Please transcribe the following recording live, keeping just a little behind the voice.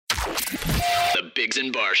Biggs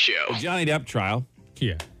and Bar Show. The Johnny Depp trial.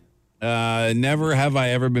 Yeah. Never have I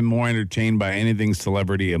ever been more entertained by anything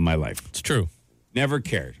celebrity in my life. It's true. Never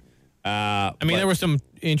cared. There were some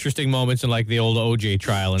interesting moments in like the old OJ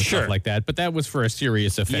trial and Sure. stuff like that, but that was for a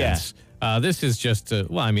serious offense. This is just it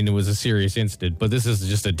was a serious incident, but this is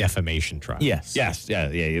just a defamation trial. Yes. Yeah.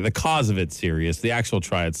 The cause of it's serious. The actual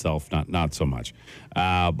trial itself, not so much.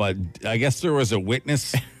 But I guess there was a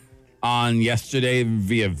witness on yesterday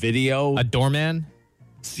via video. A doorman?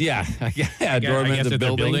 Yeah, I doorman guess of the at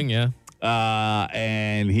their building, yeah.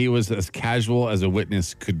 And he was as casual as a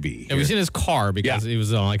witness could be. It was in his car because he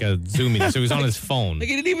was on like a Zoom meeting, so he was on his phone. Like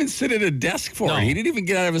he didn't even sit at a desk for it. He didn't even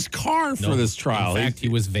get out of his car for this trial. In fact, he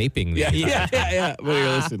was vaping. Yeah. Well, here,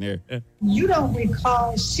 listen here. You don't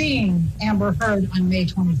recall seeing Amber Heard on May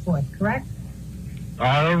 24th, correct?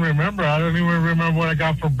 I don't remember. I don't even remember what I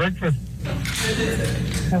got for breakfast.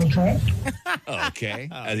 Okay. Okay.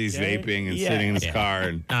 As he's vaping and sitting in his car.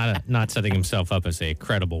 And Not setting himself up as a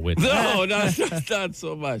credible witness. no, not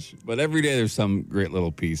so much. But every day there's some great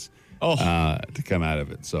little piece to come out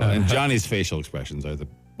of it. So, and Johnny's facial expressions are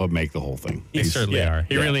what make the whole thing. They certainly are.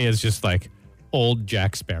 He really is just like old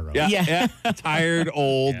Jack Sparrow. Yeah. Tired,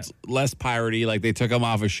 old, less piratey. Like they took him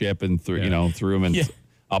off a ship and threw him in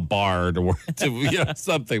a bar to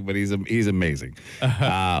something. But he's amazing.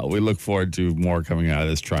 We look forward to more coming out of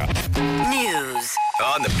this trial. News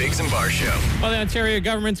on the Biggs and Bar Show. Well, the Ontario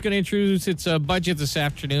government's going to introduce its budget this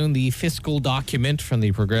afternoon. The fiscal document from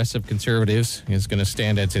the Progressive Conservatives is going to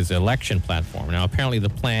stand as its election platform. Now, apparently the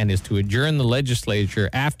plan is to adjourn the legislature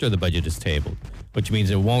after the budget is tabled, which means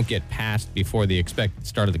it won't get passed before the expected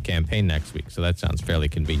start of the campaign next week. So that sounds fairly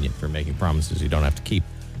convenient for making promises you don't have to keep.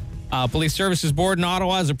 Police Services Board in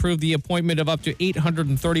Ottawa has approved the appointment of up to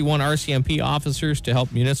 831 RCMP officers to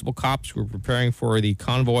help municipal cops who are preparing for the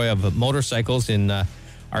convoy of motorcycles in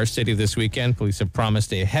our city this weekend. Police have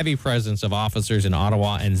promised a heavy presence of officers in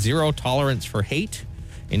Ottawa and zero tolerance for hate.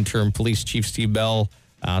 Interim Police Chief Steve Bell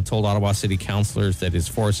told Ottawa City councillors that his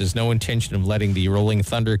force has no intention of letting the Rolling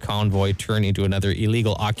Thunder convoy turn into another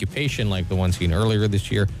illegal occupation like the one seen earlier this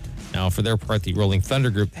year. Now, for their part, the Rolling Thunder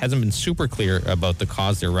Group hasn't been super clear about the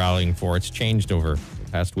cause they're rallying for. It's changed over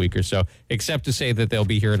the past week or so, except to say that they'll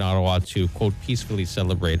be here in Ottawa to, quote, peacefully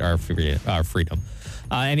celebrate our freedom.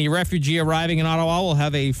 Any refugee arriving in Ottawa will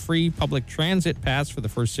have a free public transit pass for the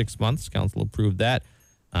first 6 months. Council approved that.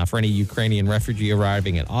 For any Ukrainian refugee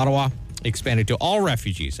arriving in Ottawa, expanded to all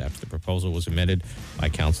refugees after the proposal was amended by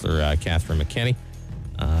Councillor Catherine McKenney.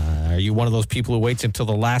 Are you one of those people who waits until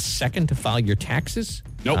the last second to file your taxes?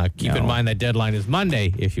 Nope. Keep in mind that deadline is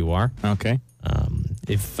Monday if you are. Okay.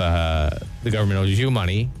 If the government owes you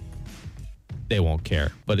money, they won't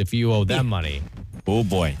care. But if you owe them money, oh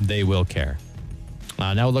boy, they will care.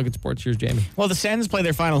 Now look at sports. Here's Jamie. Well, the Sens play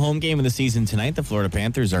their final home game of the season tonight. The Florida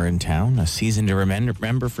Panthers are in town. A season to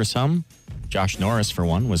remember for some. Josh Norris, for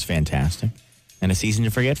one, was fantastic. And a season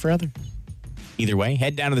to forget for others. Either way,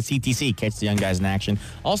 head down to the CTC, catch the young guys in action.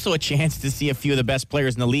 Also a chance to see a few of the best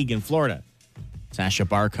players in the league in Florida. Sasha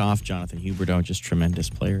Barkov, Jonathan Huberdeau, just tremendous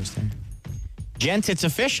players there. Gents, it's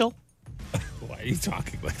official. Why are you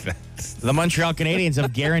talking like that? The Montreal Canadiens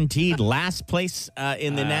have guaranteed last place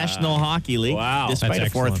in the National Hockey League. Wow. Despite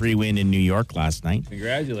That's a 4-3 win in New York last night.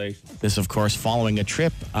 Congratulations. This, of course, following a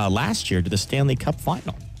trip last year to the Stanley Cup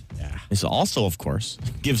Final. Yeah. This also, of course,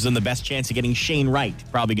 gives them the best chance of getting Shane Wright.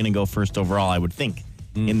 Probably going to go first overall, I would think,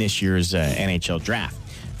 in this year's NHL draft.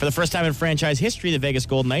 For the first time in franchise history, the Vegas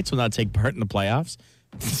Golden Knights will not take part in the playoffs.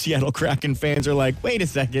 Seattle Kraken fans are like, wait a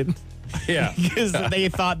second. Yeah. Because they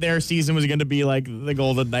thought their season was going to be like the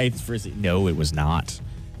Golden Knights. No, it was not.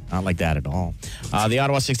 Not like that at all. The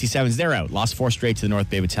Ottawa 67s, they're out. Lost 4 straight to the North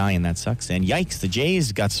Bay Battalion. That sucks. And yikes, the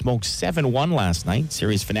Jays got smoked 7-1 last night.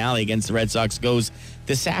 Series finale against the Red Sox goes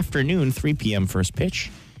this afternoon, 3 p.m. first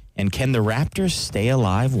pitch. And can the Raptors stay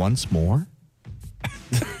alive once more?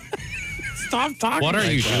 Stop talking. What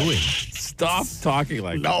are you doing? Stop talking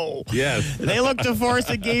like that. No. Yes. They look to force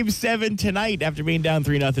a Game 7 tonight after being down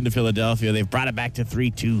 3-0 to Philadelphia. They've brought it back to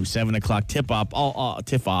 3-2, 7 o'clock tip-off.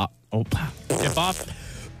 Tip-off?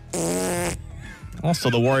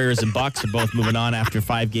 Also, the Warriors and Bucks are both moving on after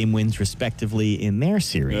 5-game wins, respectively, in their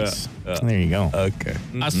series. There you go. Okay.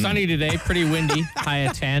 Sunny today, pretty windy, high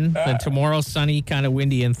of 10. Then tomorrow, sunny, kind of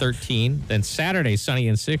windy and 13. Then Saturday, sunny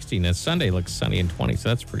and 16. And Sunday looks sunny and 20, so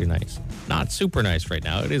that's pretty nice. Not super nice right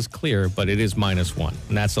now. It is clear, but it is -1.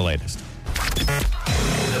 And that's the latest.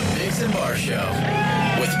 The Biggs and Bar Show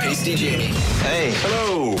with Pasty Jamie. Hey.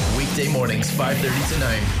 Hello. Weekday mornings, 5:30 to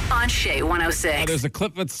 9. On Shea 106. There's a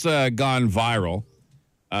clip that's gone viral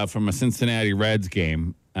from a Cincinnati Reds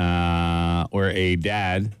game where a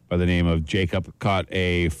dad by the name of Jacob caught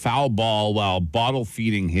a foul ball while bottle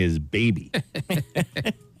feeding his baby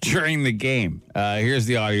during the game. Here's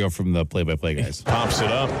the audio from the play-by-play guys. Pops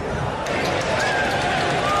it up.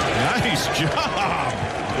 Nice job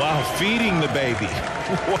while feeding the baby.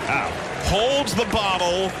 Wow. Holds the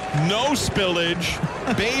bottle, no spillage,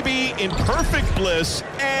 baby in perfect bliss,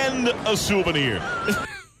 and a souvenir.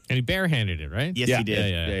 And he barehanded it, right? Yes, he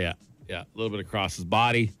did. Yeah. A little bit across his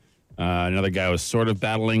body. Another guy was sort of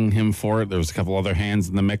battling him for it. There was a couple other hands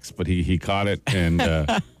in the mix, but he caught it. And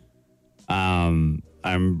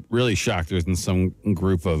I'm really shocked. There's been some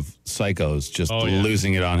group of psychos just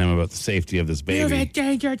losing it on him about the safety of this baby. You've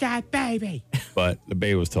endangered that baby. But the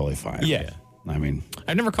baby was totally fine. Yeah. I mean,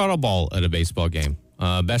 I never caught a ball at a baseball game.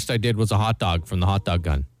 Best I did was a hot dog from the hot dog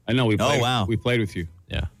gun. I know we played. Oh, wow. We played with you.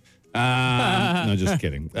 Yeah. No, just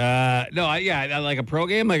kidding. Like a pro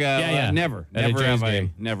game, like a never At a have Jays I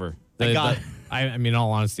game. never. I mean, in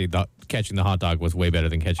all honesty, catching the hot dog was way better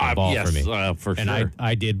than catching the ball yes, for me. For And sure.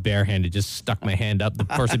 I did barehanded, just stuck my hand up. The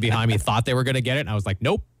person behind me thought they were going to get it, and I was like,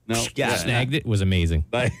 nope. No. Yeah. Snagged it. It was amazing.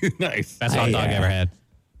 Nice. Best hot dog I ever had.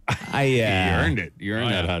 You earned it. You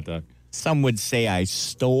earned that hot dog. Some would say I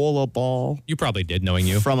stole a ball You probably did, knowing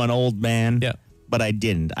you. from an old man. Yeah. But I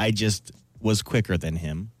didn't. I just was quicker than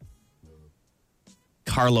him.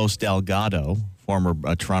 Carlos Delgado, former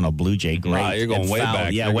Toronto Blue Jay, great. Wow, you're going and way fouled.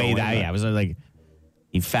 back. Yeah, You're way going way back. back. Yeah, it was like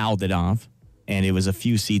he fouled it off, and it was a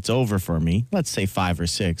few seats over for me. Let's say 5 or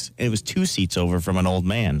 6. It was 2 seats over from an old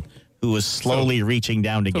man who was slowly reaching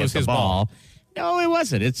down to it get was the his ball. No, it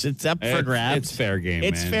wasn't. It's up for grabs. It's fair game.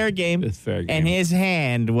 It's man. fair game. It's fair game. And his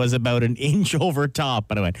hand was about an inch over top,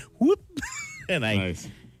 and I went whoop, and I Nice.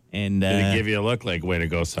 and Did he give you a look like, way to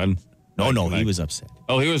go, son? no, he was upset.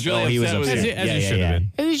 Oh, he was really Oh, he was upset with upset. you. As he should have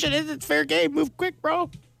been. And he should. It's fair game. Move quick,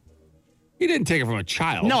 bro. He didn't take it from a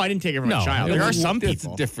child. No, I didn't take it from No, a child. it There are was- some That's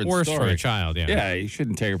people. a different Worse story. for a child, yeah. Yeah, you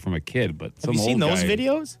shouldn't take it from a kid, but Have some you seen old those guy-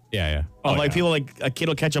 videos? Yeah. Of like yeah. people, like a kid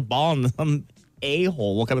will catch a ball and some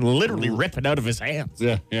a-hole will come and literally rip it out of his hands.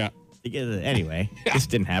 Yeah. Anyway, this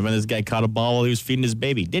didn't happen. This guy caught a ball while he was feeding his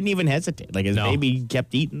baby. Didn't even hesitate. Like his baby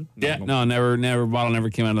kept eating. Yeah, no, never, bottle never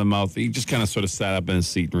came out of the mouth. He just kind of sort of sat up in his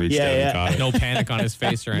seat and reached Yeah, out yeah. and caught it. No panic on his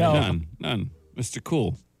face or anything. None. Mr.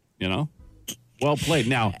 Cool, Well played.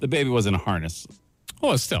 Now, the baby was in a harness.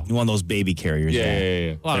 Oh, still. One of those baby carriers. Yeah.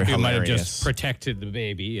 A lot They're of people might have hilarious. just protected the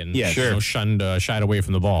baby and Yeah, sure. shied away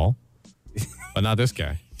from the ball. But not this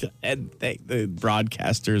guy. And the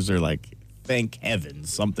broadcasters are like, thank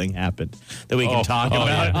heavens something happened that we can talk about.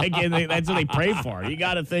 yeah. Again, that's what they pray for. You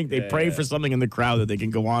got to think they pray for something in the crowd that they can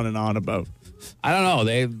go on and on about. I don't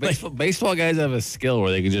know. Baseball guys have a skill where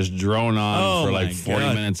they can just drone on for my like 40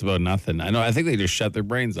 God. minutes about nothing. I think they just shut their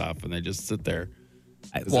brains off and they just sit there.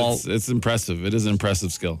 It's impressive. It is an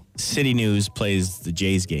impressive skill. City News plays the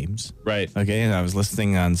Jays games. Right. Okay, and I was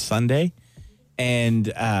listening on Sunday,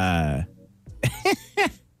 and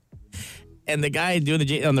and the guy doing the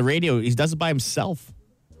Jays on the radio, he does it by himself.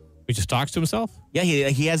 He just talks to himself? Yeah,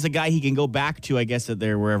 he has a guy he can go back to, I guess, that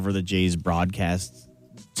they're wherever the Jays broadcast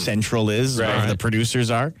central is, wherever the producers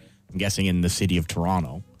are. I'm guessing in the city of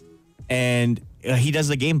Toronto. And he does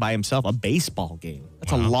the game by himself, a baseball game.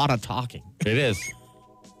 That's a lot of talking. It is.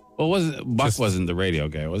 Well, Buck wasn't the radio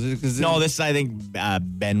guy, was it? No, this is, I think,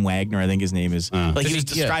 Ben Wagner, I think his name is. Like, he was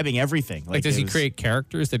describing everything. Like, does he create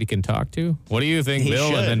characters that he can talk to? What do you think, He Bill?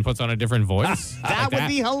 should. And then puts on a different voice? That would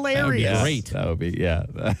be hilarious. That would be great. That would be,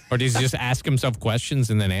 yeah. Or does he just ask himself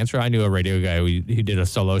questions and then answer? I knew a radio guy who did a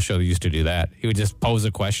solo show that used to do that. He would just pose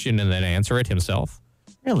a question and then answer it himself.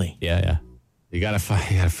 Really? Yeah. You gotta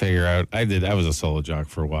figure out. I was a solo jock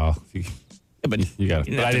for a while. But You got.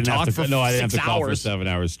 didn't But I have to didn't have talk to. for No, I didn't have 6 to call for hours. 7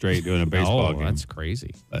 hours straight doing a baseball game. That's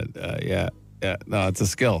crazy. But yeah. No, it's a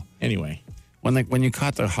skill. Anyway. When you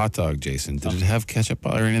caught the hot dog, Jason, did it have ketchup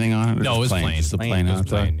or anything on it? Or No, it was plain. Just a Plain. plain It was hot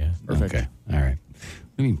dog. plain, yeah. Perfect. Okay. All right.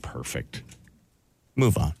 What do you mean perfect?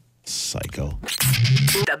 Move on. Psycho.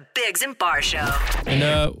 The Biggs and Bar Show.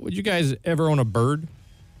 And would you guys ever own a bird?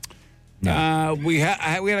 We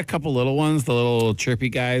had a couple little ones, the little chirpy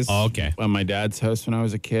guys. Oh, okay. On my dad's house when I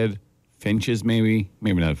was a kid. Finches, maybe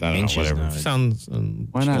not. I don't Finches, know. Whatever. no. Sounds.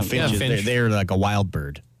 Why not? Finches, finch. they're like a wild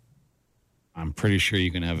bird. I'm pretty sure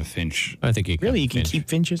you can have a finch. I think you can. Really? You can keep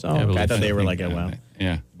finches? Oh, I okay. I believe thought so. they were like a wild.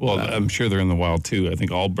 Yeah. Well, I'm sure they're in the wild too. I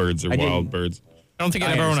think all birds are I didn't- wild birds. I don't think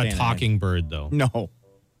I'd I ever own a understand that. talking bird, though. No.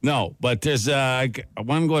 No, but there's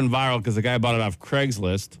one going viral because the guy bought it off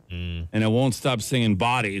Craigslist, and it won't stop singing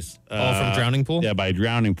 "Bodies." From Drowning Pool? Yeah, by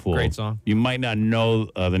Drowning Pool. Great song. You might not know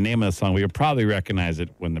the name of the song, but you'll probably recognize it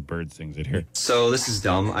when the bird sings it here. So this is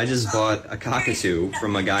dumb. I just bought a cockatoo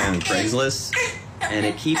from a guy on Craigslist, and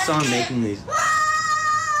it keeps on making these.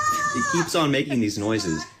 It keeps on making these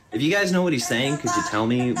noises. If you guys know what he's saying, could you tell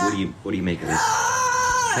me what do you make of this?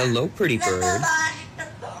 Hello, pretty bird.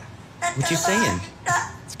 What you saying?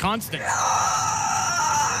 It's constant.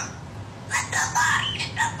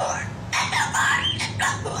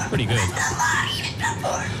 Pretty good.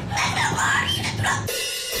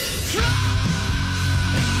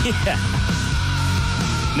 Yeah.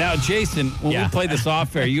 Now, Jason, when we played this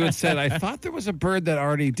off air, you had said, I thought there was a bird that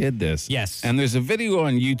already did this. Yes. And there's a video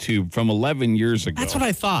on YouTube from 11 years ago. That's what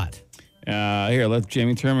I thought. Here, let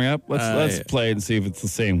Jamie turn me up. Let's play it and see if it's the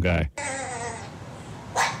same guy.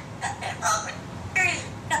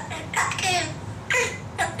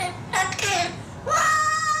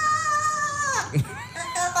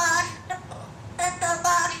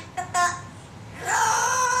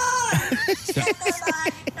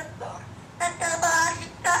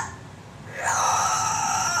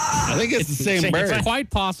 I think it's the same bird. It's quite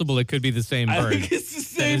possible it could be the same bird. I think it's the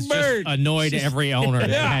same that bird. Just annoyed every owner that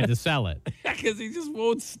had to sell it. Because he just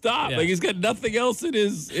won't stop. Yeah. Like he's got nothing else in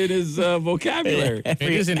his vocabulary. It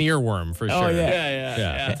is an earworm for sure.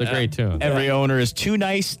 Yeah. It's a great tune. Every owner is too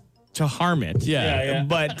nice to harm it. Yeah.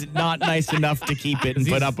 But not nice enough to keep it and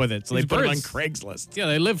put up with it. So they these put it on birds- Craigslist. Yeah,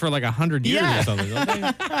 they live for like 100 years or something, don't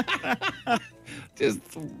they? Just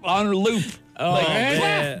on a loop. Oh,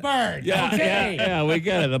 man. Bird. Yeah, we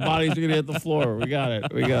got it. The bodies are going to hit the floor. We got it.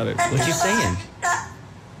 What you saying?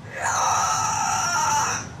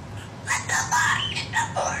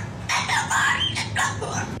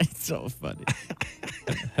 It's so funny.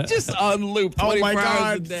 Just on loop 24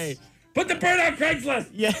 hours a day. Put the bird on Craigslist.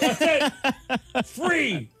 Yeah. That's it.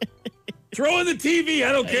 Free. Throw in the TV.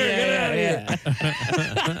 I don't care. Get out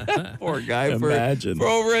of here. Poor guy. Imagine. For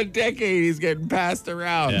over a decade, he's getting passed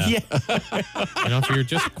around. Yeah. You know, if you're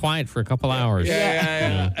just quiet for a couple hours,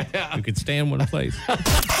 Yeah. you could stay in one place.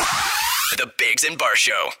 The Biggs and Bar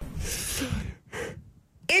Show.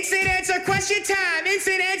 Instant answer question time.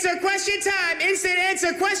 Instant answer question time. Instant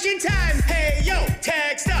answer question time. Hey, yo,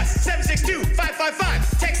 text us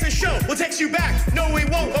 762-555. Text the show. We'll text you back. No, we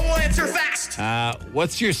won't, but we'll answer fast.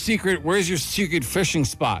 Where's your secret fishing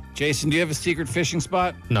spot? Jason, do you have a secret fishing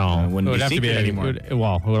spot? No, wouldn't it would be have to be secret a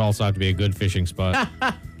anymore. It would also have to be a good fishing spot.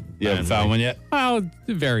 You haven't found one yet? Well,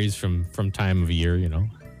 it varies from time of year, you know.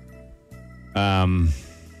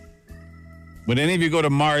 Would any of you go to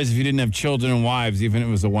Mars if you didn't have children and wives, even if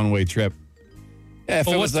it was a one-way trip? Yeah, if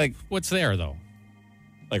it was like what's there though?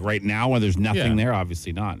 Like right now when there's nothing there,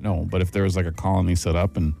 obviously not. No, but if there was like a colony set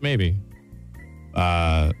up and Maybe.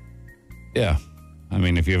 yeah. I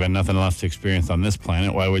mean, if you have nothing else to experience on this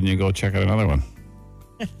planet, why wouldn't you go check out another one?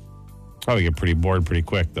 Probably get pretty bored pretty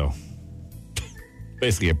quick though.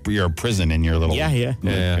 Basically, you're a prison in your little Yeah. You're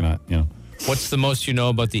not, you know. What's the most you know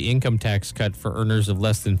about the income tax cut for earners of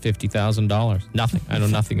less than $50,000? Nothing. I know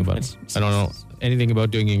nothing about it. I don't know anything about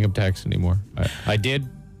doing income tax anymore. I did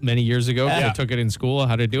many years ago. I took it in school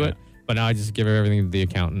how to do it, but now I just give everything to the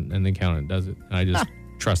accountant, and the accountant does it. And I just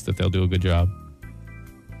trust that they'll do a good job.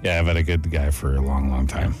 Yeah, I've had a good guy for a long, long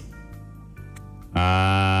time.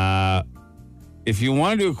 If you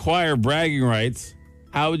wanted to acquire bragging rights,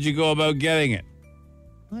 how would you go about getting it?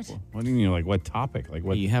 What do you mean? Like what topic? Like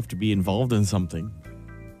what? You have to be involved in something.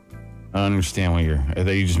 I don't understand what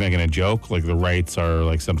are you just making a joke? Like the rights are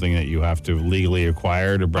like something that you have to legally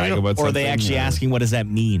acquire to brag about something? Or are they actually asking what does that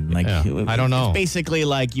mean? Like I don't know. It's basically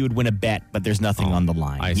like you would win a bet, but there's nothing on the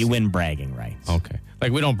line. I You see. win bragging rights. Okay.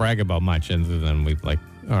 Like we don't brag about much, and then we like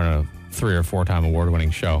are a 3 or 4 time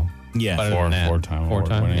award-winning show. Yeah. But other than that, four-time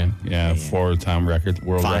four-time, award-winning. Yeah, 4-time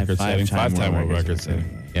world record setting, 5-time world record setting.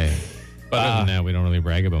 Yeah. But other than that, we don't really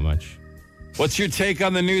brag about much. What's your take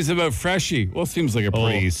on the news about Freshie? Well, it seems like a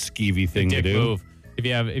pretty skeevy thing to Dick do. move. If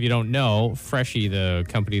you don't know, Freshie, the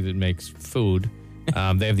company that makes food, they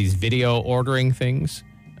have these video ordering things,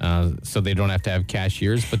 so they don't have to have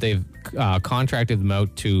cashiers. But they've contracted them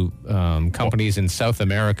out to companies in South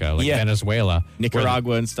America, like Venezuela,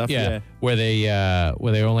 Nicaragua and stuff. Yeah, where they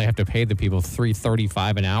only have to pay the people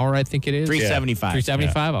 $3.35 an hour. I think it is $3.75.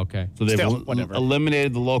 $3.75. Okay. So they've Still, whatever.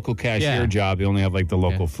 eliminated the local cashier job. They only have like the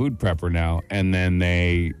local food prepper now, and then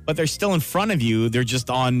But they're still in front of you. They're just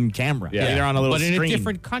on camera. Yeah. They're on a little but screen. in a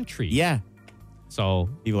different country. Yeah. So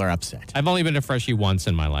People are upset. I've only been to Freshie once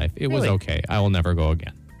in my life. It was okay. I will never go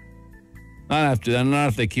again. not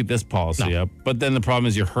if they keep this policy up. But then the problem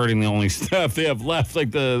is you're hurting the only staff they have left,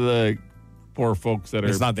 like the poor folks that are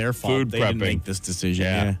It's not their fault. food They prepping. didn't make this decision.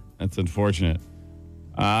 Yeah, that's unfortunate.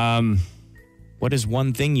 What is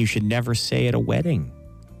one thing you should never say at a wedding?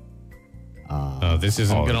 This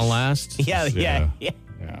isn't going to last. Yeah.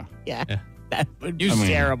 Yeah. That would be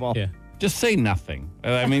terrible. Yeah. Just say nothing.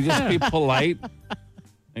 I mean, just be polite.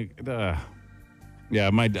 Yeah,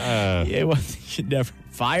 it was, you should never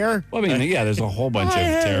fire. Well, I mean, yeah, there's a whole bunch of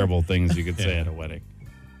terrible things you could say at a wedding.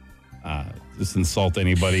 Just insult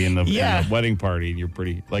anybody in the wedding party, and you're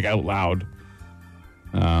pretty out loud.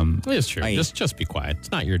 It's true. Just be quiet.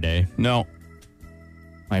 It's not your day. No.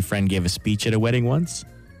 My friend gave a speech at a wedding once,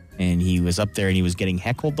 and he was up there and he was getting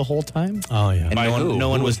heckled the whole time. Oh, yeah. And no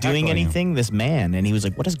one was doing anything. This man, and he was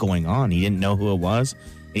like, "What is going on?" He didn't know who it was.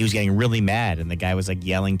 And he was getting really mad, and the guy was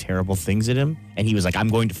yelling terrible things at him. And he was like, "I'm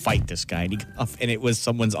going to fight this guy." And he got off, and it was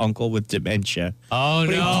someone's uncle with dementia. Oh,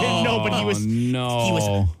 but no! He didn't know, but he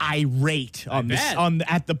was irate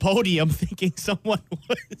at the podium, thinking someone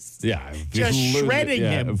was just shredding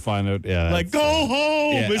him. Find out, go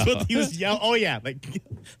home is what he was yelling. Oh yeah,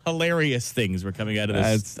 hilarious things were coming out of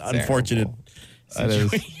this unfortunate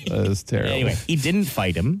situation. That is terrible. Anyway, he didn't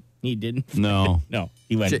fight him. He didn't. No. No.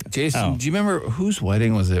 He went. Jason, do you remember whose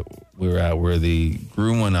wedding was it we were at where the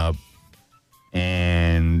groom went up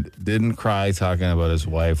and didn't cry talking about his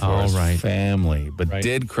wife or his family, but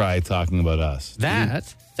did cry talking about us? That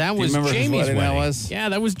was Jamie's wedding. That was? Yeah,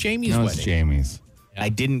 that was Jamie's wedding. wedding. That was Jamie's. I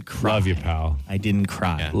didn't cry. Love you, pal. I didn't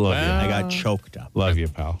cry. Yeah. Love you. I got choked up. Love you,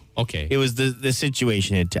 pal. Okay. It was the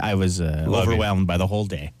situation. I was overwhelmed by the whole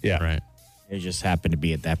day. Yeah. Right. It just happened to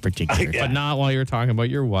be at that particular But not while you were talking about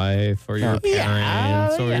your wife or your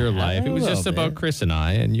parents or your life. It was just about Chris and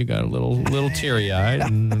I, and you got a little teary-eyed,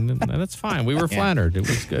 and that's fine. We were flattered. It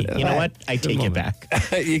was good. You know what? I take it back.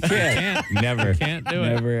 You can't. Never. Can't do it.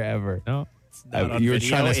 Never, ever. No. You were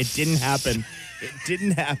trying to... It didn't happen. It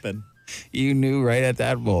didn't happen. You knew right at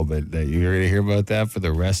that moment that you were going to hear about that for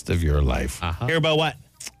the rest of your life. Uh-huh. Hear about what?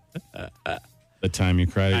 The time you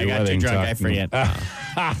cried at your wedding. I got too drunk. I forget.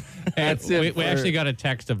 That's it. We actually got a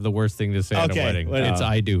text of the worst thing to say at a wedding. It's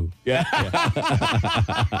I do. Yeah.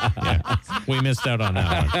 We missed out on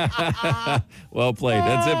that one. Well played.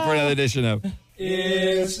 That's it for another edition of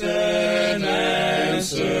Instant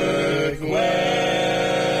Answer Question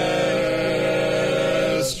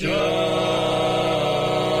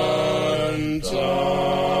Time.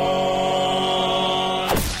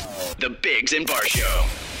 The Biggs and Bar Show.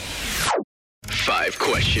 5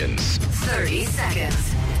 questions. 30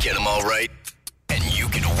 seconds. Get them all right, and you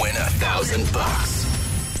can win $1,000.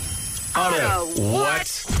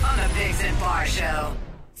 OttaWHAT? On the Biggs and Bar Show.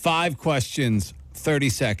 5 questions, 30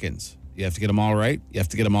 seconds. You have to get them all right. You have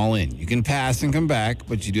to get them all in. You can pass and come back,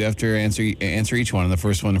 but you do have to answer each one. And the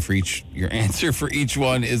first one for your answer for each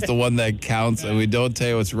one is the one that counts. And we don't tell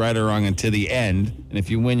you what's right or wrong until the end. And if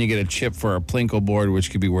you win, you get a chip for our Plinko board, which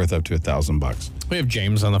could be worth up to $1,000. We have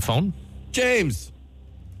James on the phone. James.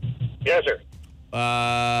 Yes, sir.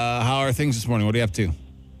 How are things this morning? What are you up to?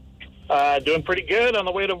 Doing pretty good on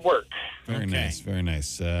the way to work. Very nice, very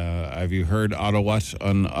nice. Have you heard OttaWHAT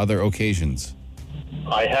on other occasions?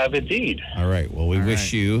 I have indeed. All right. Well, we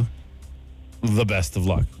wish you the best of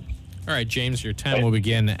luck. All right, James, your time will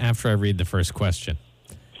begin after I read the first question.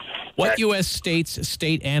 What U.S. state's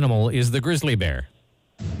state animal is the grizzly bear?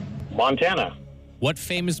 Montana. What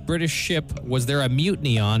famous British ship was there a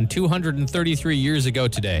mutiny on 233 years ago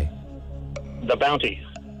today? The Bounty.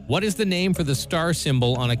 What is the name for the star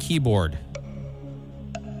symbol on a keyboard?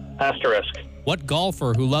 Asterisk. What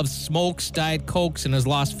golfer who loves smokes, Diet Cokes, and has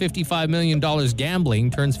lost $55 million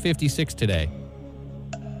gambling turns 56 today?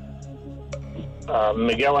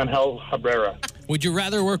 Miguel Angel Cabrera. Would you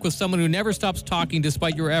rather work with someone who never stops talking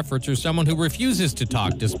despite your efforts or someone who refuses to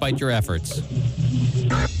talk despite your efforts?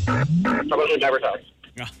 Someone who never talks.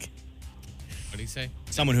 Okay. What do you say?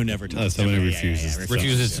 Someone who never talks. Someone who refuses.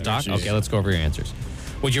 Refuses to talk? Okay, let's go over your answers.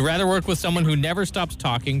 Would you rather work with someone who never stops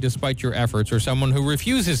talking despite your efforts or someone who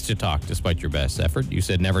refuses to talk despite your best effort? You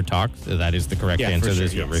said never talk. So that is the correct answer. For sure,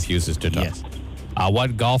 This refuses to talk. Yes.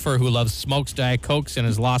 What golfer who loves smokes, Diet Cokes, and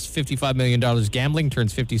has lost $55 million gambling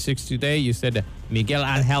turns 56 today? You said Miguel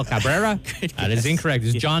Angel Cabrera? That is incorrect.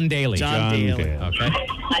 It's John Daly. John Daly. Okay.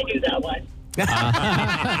 I knew that one. You'll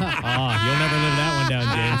never live that one down,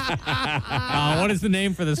 James. What is the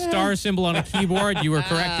name for the star symbol on a keyboard? You were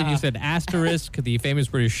correct, and you said asterisk. The famous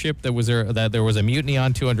British ship that there was a mutiny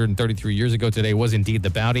on 233 years ago today was indeed the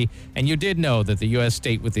Bounty. And you did know that the U.S.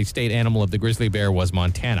 state with the state animal of the grizzly bear was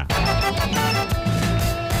Montana.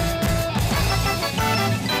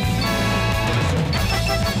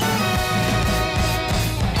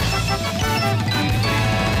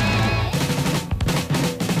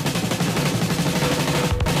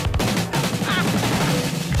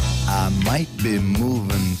 Might be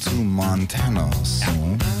moving to Montana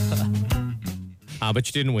soon. But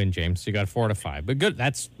you didn't win, James. You got 4 out of 5. But good.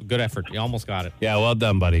 That's good effort. You almost got it. Yeah, well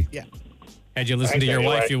done, buddy. Yeah. Had you listened to your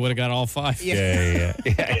wife, you would have got all 5. Yeah.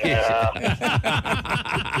 Yeah,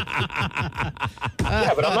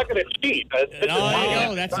 but I'm not going to cheat. There you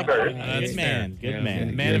go. That's a good man. Good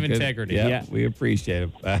man. Man of integrity. Yeah, we appreciate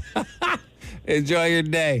it. Enjoy your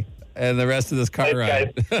day and the rest of this car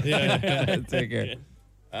ride. Take care.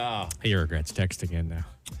 He regrets texting in now.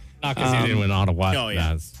 Not because he didn't win OttaWHAT. Oh,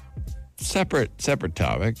 yeah. Separate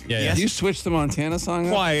topic. Yeah. You switched the Montana song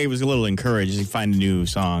up? Well, I was a little encouraged to find a new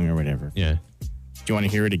song or whatever. Yeah. Do you want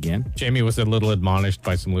to hear it again? Jamie was a little admonished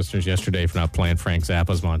by some listeners yesterday for not playing Frank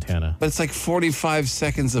Zappa's Montana. But it's like 45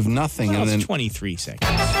 seconds of nothing. Well, and then 23 seconds.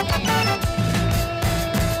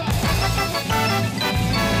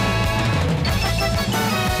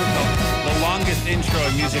 The longest intro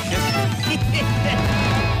in music history.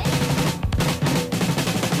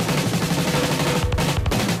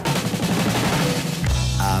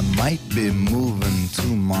 I might be moving to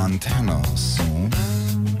Montana soon.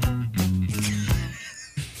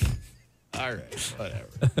 All right, whatever.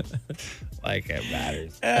 Like it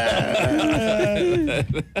matters.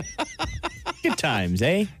 Good times,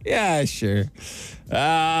 eh? Yeah, sure.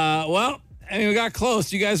 Well, I mean, we got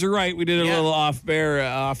close. You guys are right. We did a little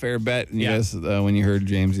off-air bet. And you guys, when you heard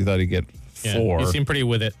James, you thought he'd get 4. You seemed pretty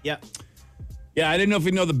with it. Yeah. Yeah, I didn't know if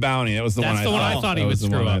he'd know the bounty. That was the one I thought. I thought he would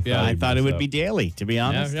screw up. Yeah, I thought it would be daily, to be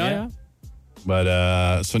honest. Yeah.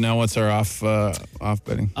 But so now what's our off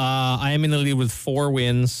betting? I am in the lead with 4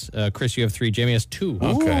 wins. Chris, you have 3. Jamie has 2.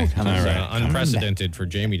 Okay. All right. Unprecedented for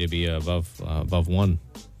Jamie to be above 1.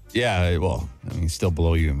 Yeah, well, I mean, he's still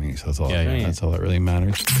below you and me, so that's all. Yeah. That's all that really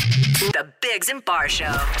matters. The Biggs and Bar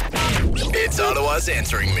Show. It's Ottawa's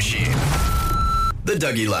answering machine. The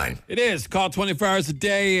Dougie line. It is. Call 24 hours a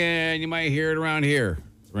day, and you might hear it around here.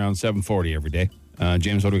 It's around 7:40 every day.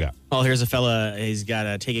 James, what do we got? Well, here's a fella. He's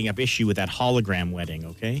got taking up issue with that hologram wedding,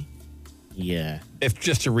 okay? Yeah. If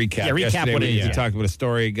just to recap. Yeah, recap yesterday what it is. We talked about a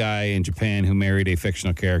story guy in Japan who married a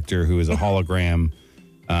fictional character who is a hologram.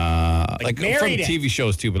 Like from TV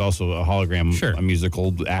shows too, but also a hologram, a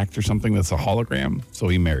musical act or something that's a hologram. So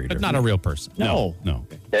he married her. But not a real person. No.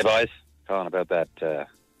 Hey, boys. Calling about that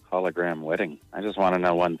hologram wedding. I just want to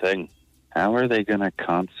know one thing. How are they going to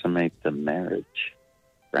consummate the marriage?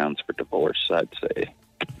 Grounds for divorce, I'd say.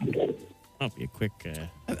 That'll be a quick...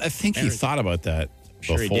 I think he thought about that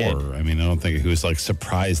Sure he before. did. I mean, I don't think he was like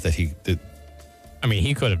surprised that he did. I mean,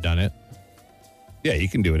 he could have done it. Yeah, you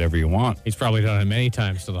can do whatever you want. He's probably done it many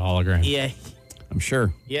times to the hologram. Yeah. I'm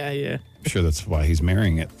sure. Yeah. I'm sure that's why he's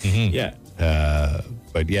marrying it. Mm-hmm. Yeah.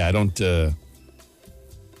 But yeah, I don't.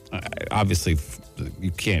 Obviously,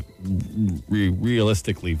 you can't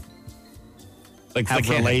realistically Have they can't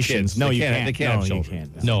relations. kids. No, They you can't. can't. They can't have No, you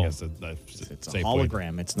children. can't. No. I guess It's a safe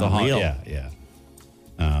hologram. way. It's not real. Yeah.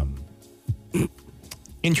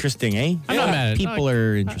 Interesting, eh? I'm not mad at People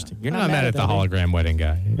are interesting. You're I'm not mad at the that, eh? hologram wedding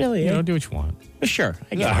guy. Really, You eh? know, do what you want. Sure.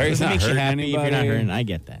 I Yeah, get it. he's If it not makes you hurting happy, if you're not anybody. hurting, I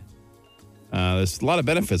get that. There's a lot of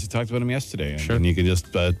benefits. We talked about them yesterday. Sure. And you can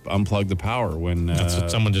just unplug the power when. That's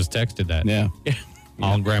what someone just texted that. Yeah.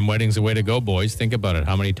 Hologram wedding's the way to go, boys. Think about it.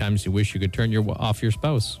 How many times you wish you could turn off your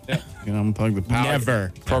spouse? Yeah. You know, unplug the power.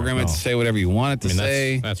 Never. Program it No. to say whatever you want it to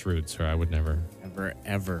say. That's rude, sir. I would never.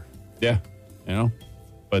 Ever. Yeah. You know?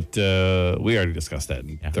 But we already discussed that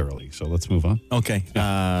thoroughly. So let's move on. Okay.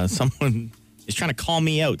 Someone is trying to call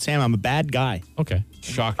me out. Sam, I'm a bad guy. Okay.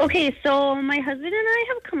 Shocking. Okay, so my husband and I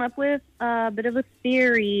have come up with a bit of a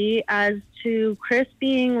theory as to Chris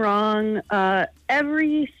being wrong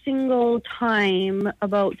every single time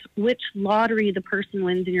about which lottery the person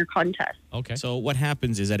wins in your contest. Okay. So what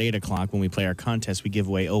happens is at 8 o'clock when we play our contest, we give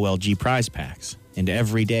away OLG prize packs. And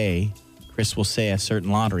every day, Chris will say a certain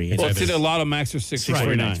lottery. Well, it's either Lotto Max or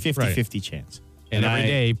 649. 50-50 chance.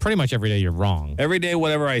 And pretty much every day, you're wrong. Every day,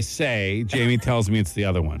 whatever I say, Jamie tells me it's the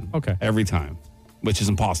other one. Okay. Every time, which is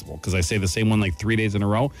impossible because I say the same one like 3 days in a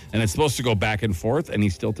row, and it's supposed to go back and forth, and he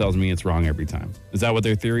still tells me it's wrong every time. Is that what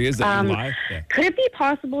their theory is? That you lie? Yeah. Could it be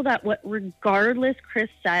possible that regardless Chris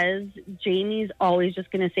says, Jamie's always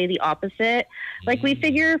just going to say the opposite? Like, we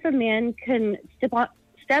figure if a man can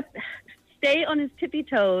stay on his tippy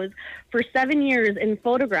toes for 7 years in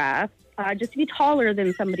photographs, just to be taller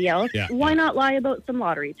than somebody else, why not lie about some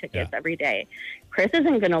lottery tickets every day? Chris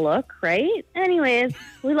isn't going to look, right? Anyways,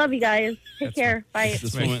 we love you guys. Take care. Bye.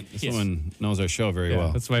 This woman knows our show very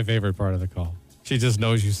well. That's my favorite part of the call. She just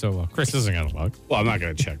knows you so well. Chris isn't going to look. Well, I'm not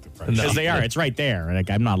going to check the price. Because they are. It's right there. Like,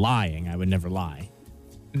 I'm not lying. I would never lie.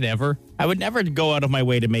 Never? I would never go out of my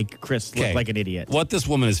way to make Chris look like an idiot. What this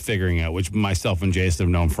woman is figuring out, which myself and Jason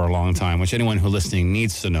have known for a long time, which anyone who listening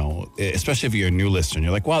needs to know, especially if you're a new listener.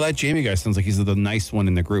 You're like, wow, that Jamie guy sounds like he's the nice one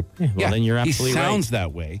in the group. Well, then you're absolutely right. He sounds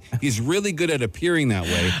that way. He's really good at appearing that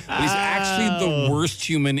way, but he's actually the worst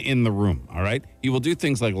human in the room, all right? He will do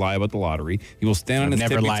things like lie about the lottery. He will stand on his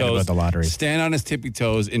tippy lied toes. about the lottery. Stand on his tippy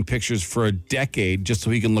toes in pictures for a decade just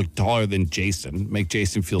so he can look taller than Jason, make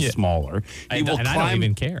Jason feel smaller. I don't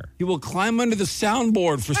even care. He will climb under the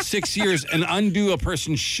soundboard for 6 years and undo a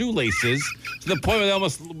person's shoelaces to the point where they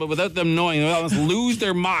almost, without them knowing, they almost lose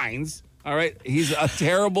their minds. All right? He's a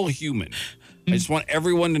terrible human. I just want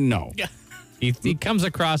everyone to know. Yeah. He comes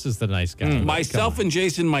across as the nice guy. Myself and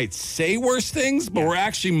Jason might say worse things, but we're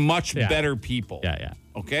actually much better people. Yeah.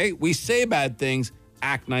 Okay? We say bad things,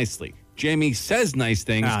 act nicely. Jamie says nice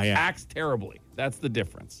things, acts terribly. That's the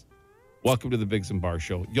difference. Welcome to the Biggs and Bar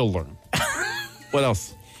Show. You'll learn. What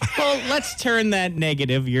else? Well, let's turn that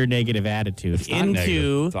your negative attitude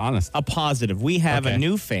into a positive. We have a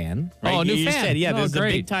new fan. Right? Oh, a new fan. Said, there's a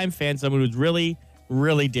big-time fan, someone who really,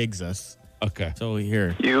 really digs us. Okay. So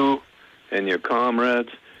here. You and your comrades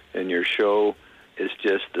and your show is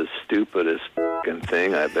just the stupidest fucking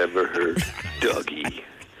thing I've ever heard. DUGY.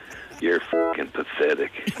 You're fucking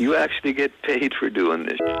pathetic. You actually get paid for doing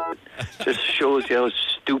this shit. Just shows you how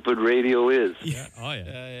stupid radio is. Yeah. Oh,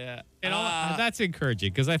 yeah. That's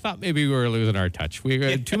encouraging because I thought maybe we were losing our touch. We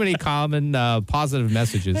had too many common positive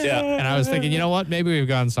messages. Yeah. And I was thinking, you know what? Maybe we've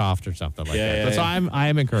gone soft or something like that. But so I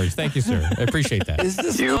am encouraged. Thank you, sir. I appreciate that. Is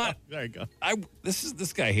this not? There you go.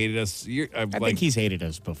 This guy hated us. I think he's hated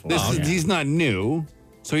us before. He's not new,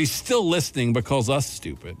 so he's still listening but calls us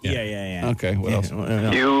stupid. Yeah. Okay. What else?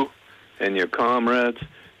 You and your comrades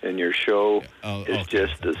and your show is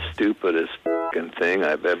just the stupidest fucking thing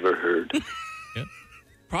I've ever heard.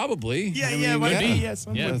 Probably. Yeah, might be. Yes,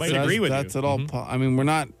 I might agree with you. That's it all. I mean, we're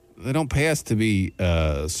not. They don't pay us to be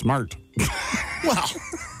smart.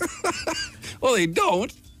 Well, they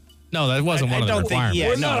don't. No, that wasn't one of the requirements.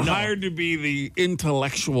 We're not hired to be the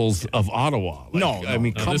intellectuals of Ottawa. I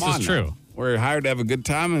mean, come this on. This is true. We're hired to have a good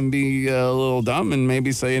time and be a little dumb and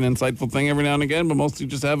maybe say an insightful thing every now and again, but mostly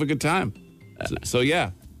just have a good time. So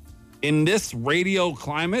yeah, in this radio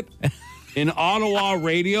climate, in Ottawa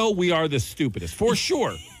radio, we are the stupidest for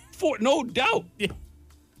sure, for no doubt. Yeah.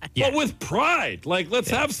 But with pride, like let's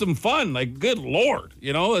have some fun. Like, good Lord,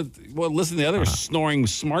 well, listen to the other snoring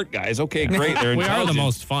smart guys. Okay, great, they're we are the intelligent,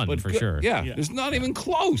 most fun for sure. Yeah, it's not even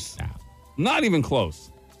close. Not even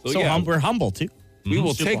close. So we're humble too. We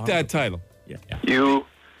will take that title. Yeah. You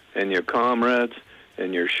and your comrades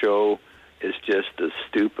and your show is just the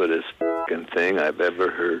stupidest fucking thing I've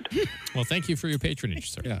ever heard. Well, thank you for your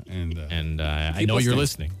patronage, sir. Yeah, and I know you're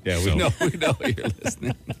listening. Yeah, we know you're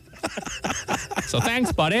listening. So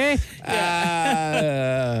thanks, buddy.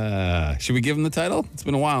 Should we give him the title? It's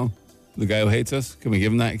been a while. The guy who hates us? Can we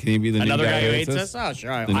give him that? Can he be the another new guy who hates us? Oh,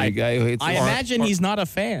 sure. The new guy who hates us? I imagine he's not a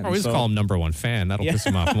fan. Or we just call him number one fan. That'll piss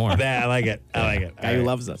him off more. I like it. Guy who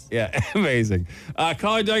loves us. Yeah, amazing.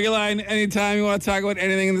 Call our Dougie line anytime you want to talk about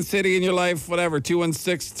anything in the city, in your life, whatever.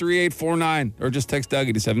 216-3849. Or just text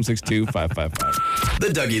Dougie to 762-555. The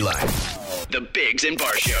Dougie line. The Biggs and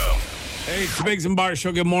Bar Show. Hey, it's the Biggs and Bar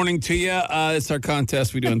Show. Good morning to you. It's our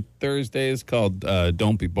contest we do on Thursdays called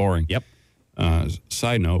Don't Be Boring. Yep.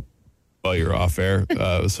 Side note, while you're off air,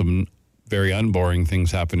 some very unboring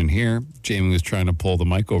things happening here. Jamie was trying to pull the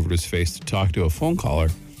mic over to his face to talk to a phone caller,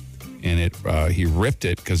 and he ripped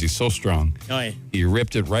it because he's so strong. Oh, yeah. He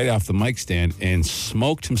ripped it right off the mic stand and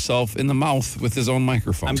smoked himself in the mouth with his own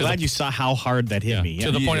microphone. I'm glad you saw how hard that hit me.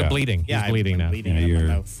 To the point of bleeding. Yeah, he's bleeding now. Bleeding in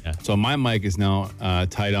my mouth. So my mic is now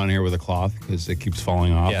tied on here with a cloth because it keeps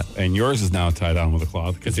falling off. Yeah. And yours is now tied on with a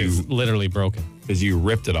cloth because it's literally broken. Because you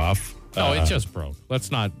ripped it off. No, it just broke.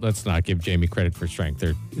 Let's not give Jamie credit for strength.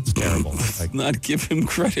 It's terrible. Let's not give him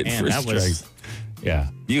credit for strength. Yeah,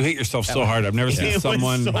 you hit yourself so hard. I've never seen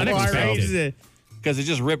someone unexpected because it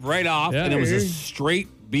just ripped right off, and it was a straight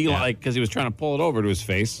beeline because he was trying to pull it over to his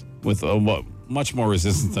face with much more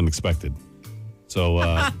resistance than expected.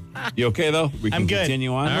 So, you okay though? We can I'm good.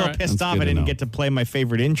 Continue on. I'm a little pissed off I didn't get to play my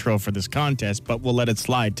favorite intro for this contest, but we'll let it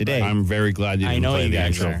slide today. I'm very glad you didn't play the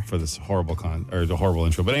intro are. for this horrible the horrible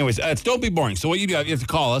intro. But anyways, it's Don't Be Boring. So what you do, you have to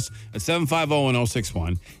call us at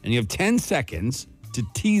 750-1061, and you have 10 seconds to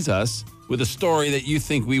tease us with a story that you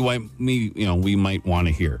think we might want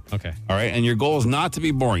to hear. Okay. All right. And your goal is not to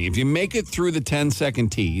be boring. If you make it through the 10-second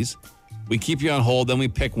tease, we keep you on hold, then we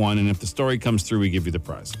pick one, and if the story comes through, we give you the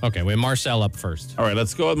prize. Okay, we have Marcel up first. All right,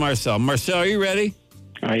 let's go with Marcel. Marcel, are you ready?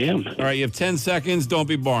 I am. All right, you have 10 seconds. Don't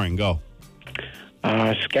be boring. Go.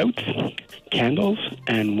 Scouts, candles,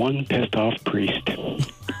 and one pissed off priest.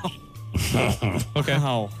 Okay.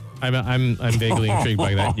 I'm vaguely intrigued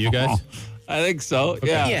by that. You guys? I think so.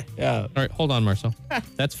 Okay. Yeah. All right, hold on, Marcel.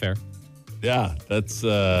 That's fair. Yeah, that's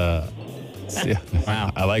wow.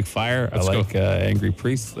 I like fire. Let's I like angry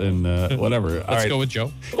priests and whatever. Let's go with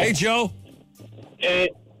Joe. Hey, Joe. Hey,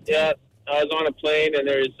 yeah, I was on a plane and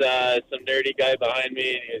there's some nerdy guy behind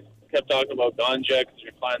me and he kept talking about ganja because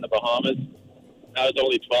you're flying the Bahamas. I was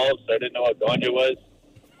only 12, so I didn't know what ganja was.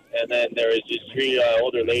 And then there was just 3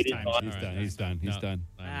 older ladies on. He's done.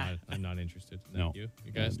 I'm not interested. No. You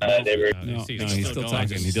guys? They were. No, he's still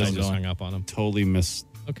talking. He doesn't just hung up on him. Totally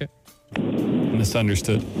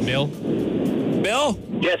misunderstood. Bill?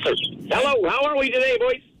 Yes, sir. Hello, how are we today,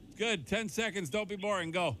 boys? Good. 10 seconds. Don't be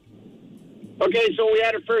boring. Go. Okay, so we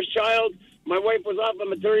had our first child. My wife was off on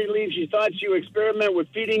maternity leave. She thought she would experiment with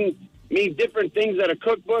feeding me different things out of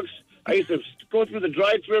cookbooks. I used to go through the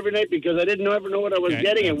drive-thru every night because I didn't ever know what I was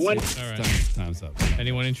getting. And one time's up.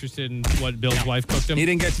 Anyone interested in what Bill's wife cooked him? He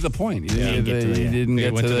didn't get to the point. He went get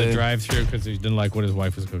to the drive-thru because he didn't like what his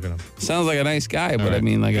wife was cooking him. Sounds like a nice guy, but I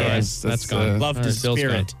mean, like, that's gone. Loved his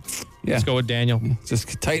spirit. Yeah. Let's go with Daniel.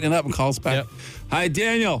 Just tighten it up and call us back. Yep. Hi,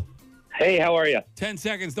 Daniel. Hey, how are you? 10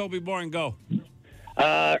 seconds. Don't be boring. Go.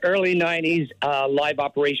 Early 90s, live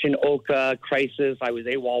Operation Oka crisis. I was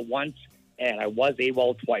AWOL once, and I was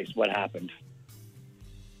AWOL twice. What happened?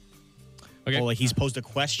 Okay. Oh, like he's posed a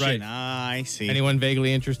question. Right. I see. Anyone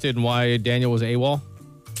vaguely interested in why Daniel was AWOL?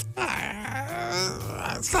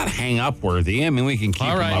 It's not hang up worthy. I mean, we can keep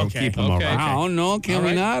him around. No, can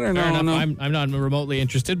we not? Or Fair no? enough. I'm not remotely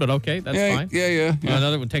interested, but okay, that's fine. Yeah.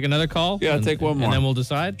 We'll take another call. Yeah, take one more. And then we'll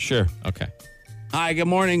decide? Sure. Okay. Hi, good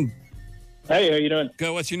morning. Hey, how you doing?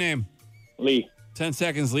 Good. What's your name? Lee. 10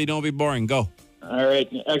 seconds, Lee. Don't be boring. Go. All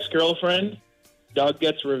right, ex-girlfriend, dog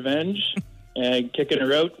gets revenge, and kicking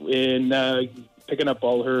her out and picking up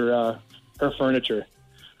all her furniture.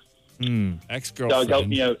 Ex-girlfriend. Dog helped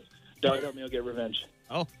me out. Dog helped me out get revenge.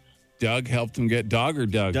 Oh. Doug helped him get dog or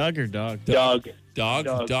Doug? Dog or dog? Dog.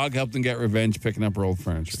 Dog helped him get revenge picking up her old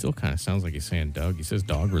furniture. Still kind of sounds like he's saying Doug. He says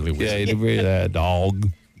dog really weird. Yeah, he did really dog.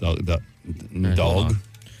 Dog.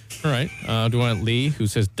 All right. Do you want Lee, who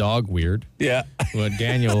says dog weird? Yeah. Do you want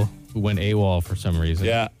Daniel, who went AWOL for some reason?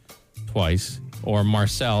 Yeah. Twice. Or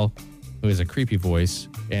Marcel, who has a creepy voice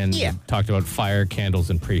and talked about fire, candles,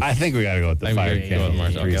 and priests. I think we got to go with the fire, candles, and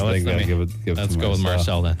Marcel. priests. Let's go with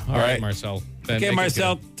Marcel then. All right, Marcel. Okay,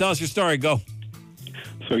 Marcel, tell us your story. Go.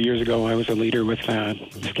 So years ago, I was a leader with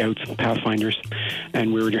Scouts and Pathfinders,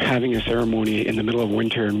 and we were having a ceremony in the middle of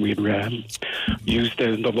winter, and we'd used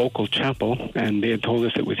the local chapel, and they had told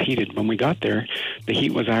us it was heated. When we got there, the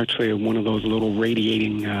heat was actually one of those little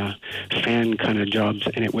radiating fan kind of jobs,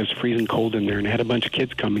 and it was freezing cold in there, and I had a bunch of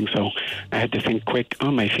kids coming, so I had to think quick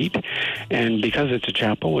on my feet. And because it's a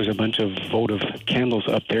chapel, there's a bunch of votive candles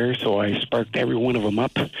up there, so I sparked every one of them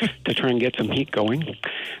up to try and get some heat going,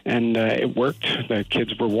 and it worked. The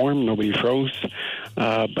kids were warm, nobody froze,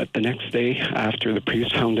 but the next day after the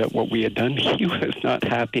priest found out what we had done, he was not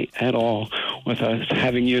happy at all with us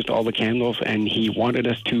having used all the candles, and he wanted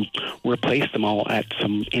us to replace them all at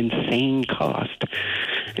some insane cost.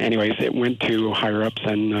 Anyways, it went to higher ups,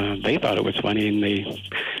 and they thought it was funny, and they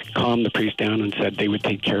calmed the priest down and said they would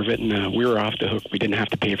take care of it, and we were off the hook. We didn't have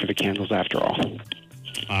to pay for the candles after all.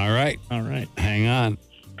 All right. Hang on.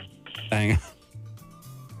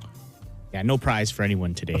 Yeah, no prize for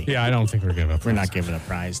anyone today. Yeah, I don't think we're giving a prize. We're not giving a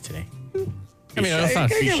prize today. I mean, that's not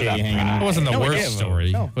it wasn't the worst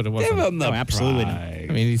story, but it wasn't. Give him the absolutely not. I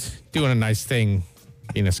mean, he's doing a nice thing,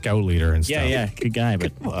 being a scout leader and stuff. Yeah, good guy,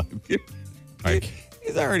 but like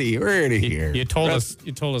we're already here. You told us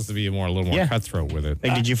to be a little more cutthroat with it.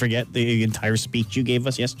 Like, did you forget the entire speech you gave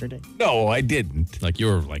us yesterday? No, I didn't. Like you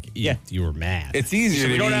were mad. It's easier.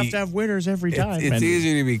 We don't have to have winners every time. It's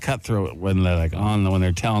easier to be cutthroat when they're when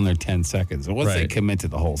they're telling their 10 seconds. Once they commit to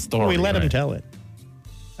the whole story, we let them tell it.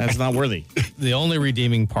 That's not worthy. The only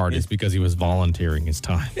redeeming part is because he was volunteering his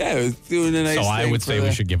time. Yeah, he was doing a nice thing. So I would say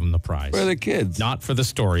we should give him the prize. For the kids. Not for the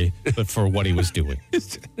story, but for what he was doing.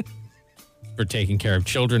 For taking care of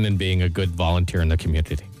children and being a good volunteer in the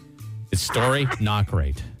community. His story, not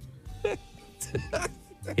great.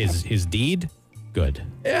 His deed, good.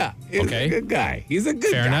 Yeah. He's a good guy. He's a good guy.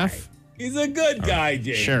 Fair enough? He's a good guy,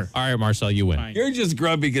 James. Sure. All right, Marcel, you win. Fine. You're just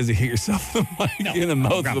grumpy because you hit yourself in the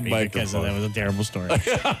mouth of the microphone. Because that was a terrible story.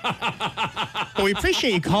 Well, we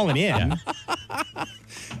appreciate you calling in. You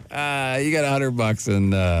got $100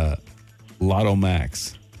 in Lotto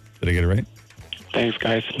Max. Did I get it right? Thanks,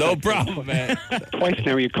 guys. No problem, man. Twice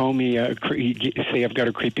now you call me, you say I've got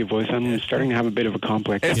a creepy voice. I'm starting to have a bit of a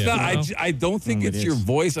complex. It's not. I don't think it's your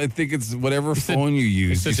voice. I think it's whatever phone you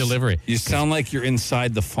use. It's the delivery. You sound like you're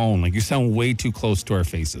inside the phone. Like you sound way too close to our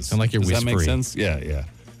faces. Sound like you're Does whispering. that make sense? Yeah.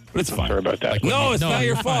 But it's fine. Sorry about that. Like No, it's not your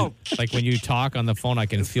you're fault. fine. Like when you talk on the phone, I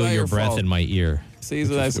can feel not your your breath fault. in my ear. See, he's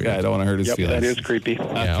a nice guy. I don't want to hurt his feelings. That is creepy.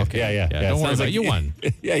 Yeah, okay. Yeah. Don't worry Sounds about it. You won.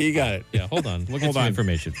 Yeah, you got it. Yeah, hold on. Look at some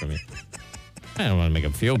information from me. I don't want to make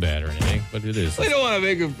him feel bad or anything, but it is. We don't want to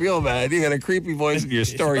make him feel bad. You got a creepy voice and your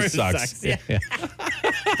story sucks. Yeah.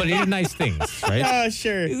 But he did nice things, right? Oh,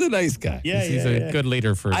 sure. He's a nice guy. Yeah, He's a good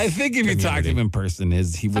leader for I think if you talk to him in person,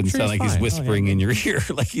 he wouldn't sure sound he's like he's fine. whispering in your ear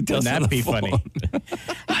like he does on Wouldn't that the be phone. funny?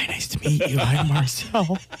 Hi, nice to meet you. I'm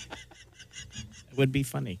Marcel. It would be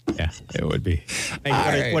funny. Yeah, it would be.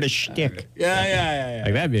 Hey, what a shtick. Yeah.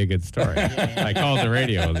 Like, that'd be a good story. I called the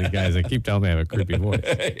radio. These guys, they keep telling me I have a creepy voice.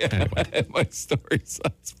 Anyway. My story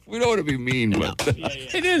sucks. We don't want to be mean, but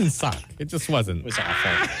It didn't suck. It just wasn't. It was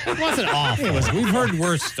awful. It wasn't awful. We've heard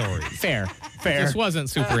worse stories. Fair. It just wasn't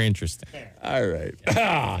super interesting. all right.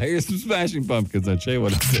 Here's some Smashing Pumpkins on Shay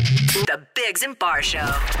 106. The Biggs and Bar Show.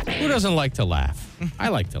 Who doesn't like to laugh? I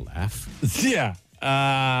like to laugh. Yeah.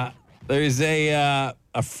 There's a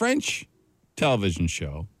French television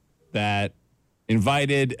show that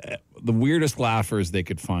invited the weirdest laughers they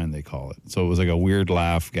could find, they call it. So it was like a weird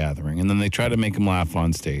laugh gathering. And then they try to make them laugh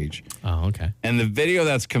on stage. Oh, okay. And the video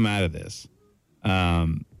that's come out of this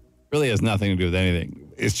really has nothing to do with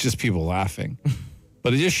anything. It's just people laughing.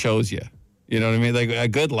 But it just shows you. You know what I mean? Like a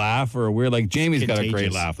good laugh or a weird, like Jamie's got a great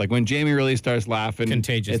Contagious. laugh. Like when Jamie really starts laughing,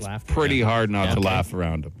 Contagious it's laughter, pretty yeah. hard not Yeah, to okay. laugh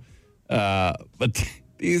around him. But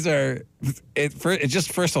these are, it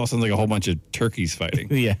just first of all sounds like a whole bunch of turkeys fighting.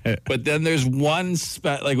 Yeah. But then there's one,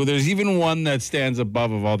 there's even one that stands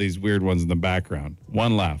above of all these weird ones in the background.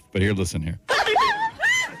 One laugh. But here, listen here.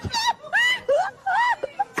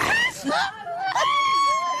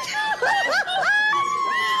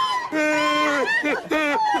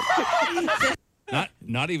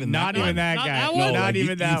 Not even that Not one. even that guy. No, Not like,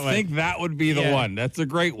 even that you one. think that would be the Yeah. one. That's a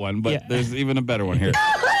great one, but Yeah. there's even a better one here.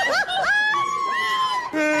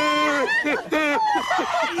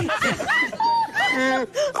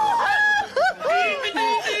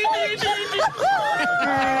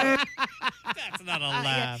 That's not a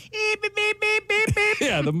laugh.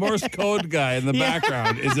 Yeah, the Morse code guy in the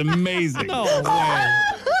background is amazing. No way.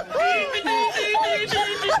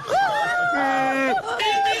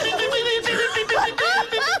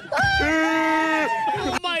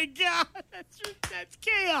 Oh my God. That's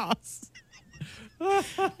chaos.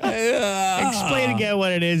 Explain again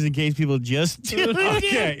what it is in case people just tuned in.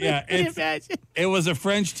 Okay, yeah, it was a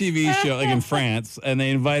French TV show, like in France, and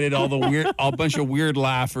they invited a bunch of weird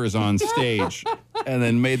laughers on stage, and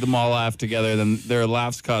then made them all laugh together. Then their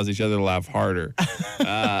laughs caused each other to laugh harder.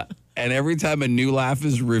 And every time a new laugh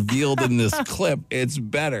is revealed in this clip, it's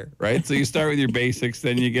better, right? So you start with your basics,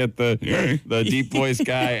 then you get the deep voice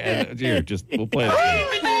guy, and here, we'll play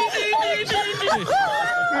that.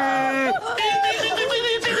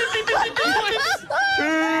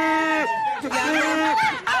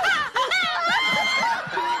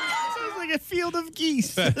 Sounds like a field of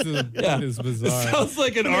geese. That is bizarre. It sounds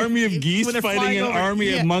like an army of geese When they're fighting flying an over. army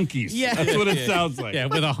Yeah. of monkeys. Yeah. That's what it sounds like. Yeah,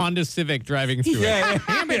 with a Honda Civic driving through Yeah. it.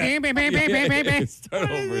 Start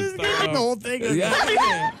over. The whole thing.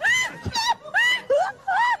 Yeah.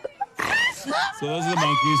 So those are the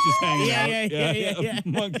monkeys just hanging out. Yeah.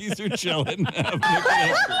 Monkeys are chilling. having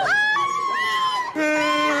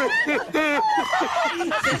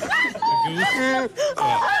a good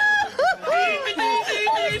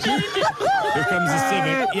Here comes the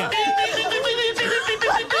Civic. Yeah.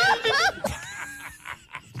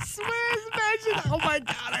 Imagine. Oh my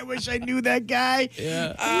God, I wish I knew that guy. Yeah.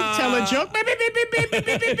 He'd tell a joke.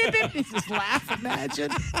 He'd just laugh,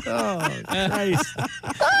 imagine. Oh, Christ.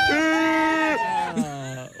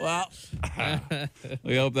 Well,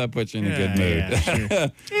 we hope that puts you in a good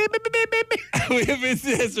mood. We have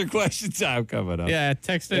instant answer question time coming up. Yeah,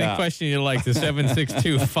 text any question you like to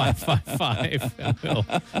 762-555 and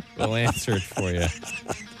we'll answer it for you.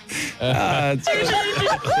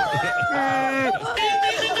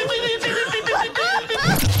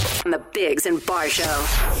 The Biggs and Bar Show.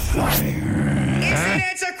 Instant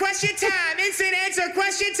answer question time. Instant answer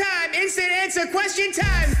question time. Instant answer question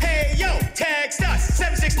time. Hey, yo, text us.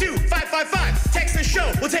 762-555. Text the show.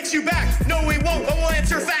 We'll text you back. No, we won't, but we'll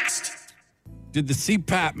answer fast. Did the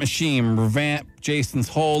CPAP machine revamp Jason's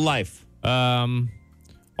whole life? Well,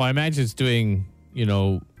 I imagine it's doing,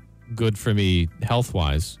 good for me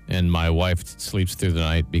health-wise, and my wife sleeps through the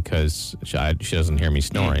night because she doesn't hear me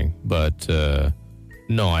snoring. But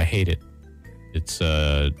No, I hate it. It's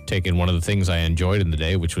taken one of the things I enjoyed in the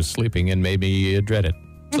day, which was sleeping, and made me dread it.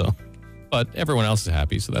 So, but everyone else is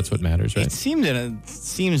happy, so that's what matters, right? It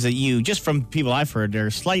seems that you, just from people I've heard, are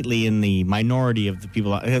slightly in the minority of the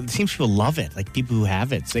people. It seems people love it. Like people who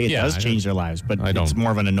have it say it does change their lives, but it's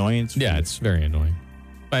more of an annoyance. Yeah, it's very annoying.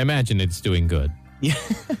 I imagine it's doing good. Yeah.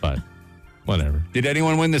 But whatever. Did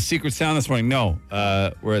anyone win the secret sound this morning? No.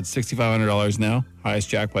 We're at $6,500 now. Highest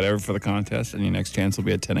jackpot ever for the contest, and your next chance will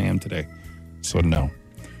be at 10 a.m. today. So no.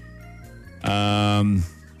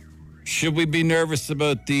 Should we be nervous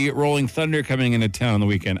about the Rolling Thunder coming into town on the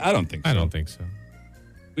weekend? I don't think so. I don't think so.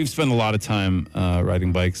 We've spent a lot of time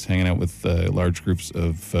riding bikes, hanging out with large groups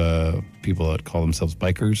of people that call themselves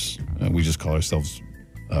bikers. We just call ourselves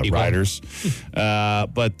riders.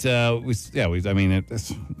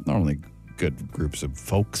 It's normally good groups of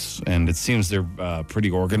folks, and it seems they're pretty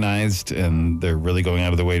organized, and they're really going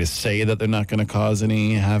out of their way to say that they're not going to cause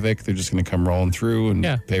any havoc. They're just going to come rolling through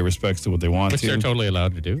and pay respects to what they want Which to. they're totally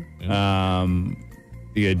allowed to do. Yeah.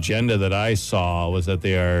 The agenda that I saw was that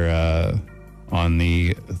they are on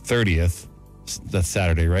the 30th, that's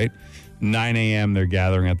Saturday, right? 9 a.m. they're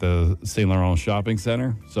gathering at the St. Laurent Shopping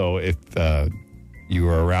Center. So if you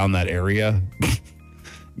are around that area,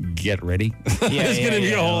 get ready. There's going to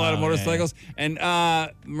be a whole lot of motorcycles. And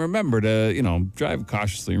remember to, drive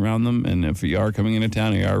cautiously around them. And if you are coming into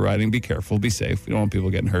town and you are riding, be careful, be safe. We don't want people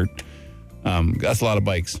getting hurt. That's a lot of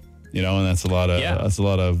bikes, and that's a lot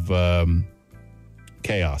of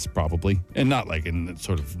chaos probably. And not like in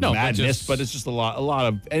sort of madness, but it's just a lot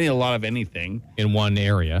of anything in one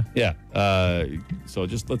area. Yeah. So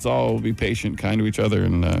just let's all be patient, kind to each other,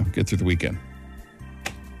 and get through the weekend.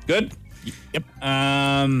 Good. Yep.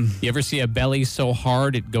 You ever see a belly so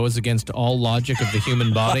hard it goes against all logic of the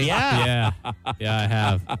human body? Yeah, I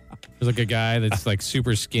have. There's like a guy that's like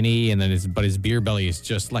super skinny, and then his beer belly is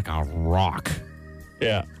just like a rock.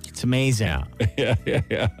 Yeah. It's amazing. Yeah.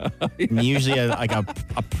 And usually a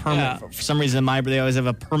permanent, for some reason they always have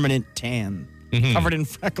a permanent tan covered in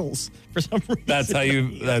freckles for some reason. That's how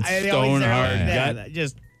that stone hard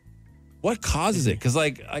gut. What causes it? Because we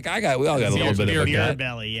all got a little bit of a gut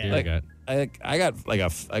belly. Yeah,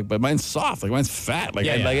 but mine's soft. Like mine's fat.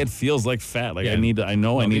 It feels like fat. Like I need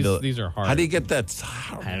to. These are hard. How do you get that?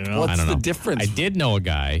 I don't know. What's the difference? I did know a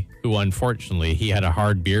guy who, unfortunately, he had a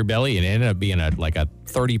hard beer belly, and it ended up being a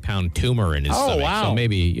 30-pound tumor in his stomach. Wow. So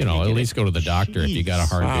maybe at least go to the doctor if you got a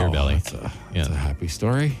hard beer belly. That's a happy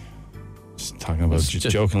story.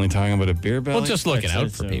 Jokingly talking about a beer belly. Well, just looking out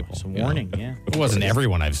for people. It's a warning. Yeah. It wasn't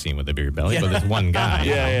everyone I've seen with a beer belly, but there's one guy.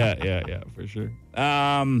 Yeah, for sure.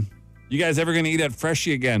 You guys ever going to eat at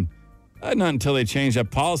Freshie again? Not until they change that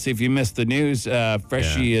policy. If you missed the news,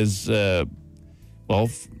 Freshie is,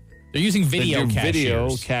 they're using video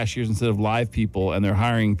cashiers instead of live people, and they're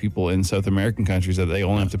hiring people in South American countries that they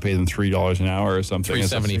only have to pay them $3 an hour or something.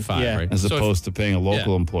 $3.75, right? As opposed to paying a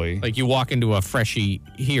local employee. Like you walk into a Freshie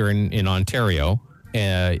here in Ontario,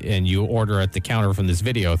 and you order at the counter from this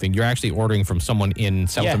video thing. You're actually ordering from someone in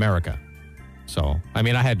South America. So, I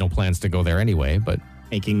mean, I had no plans to go there anyway, but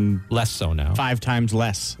making less so now. 5 times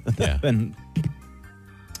less than.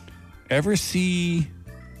 Ever see?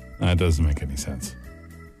 That doesn't make any sense.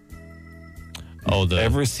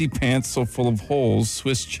 Ever see pants so full of holes?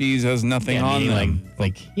 Swiss cheese has nothing on them.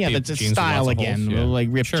 That's a style again. Holes, Like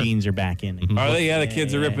ripped jeans are back in. Mm-hmm. Are they? Yeah, the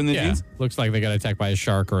kids are ripping the jeans. Looks like they got attacked by a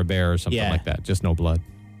shark or a bear or something like that. Just no blood.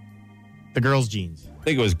 The girls' jeans. I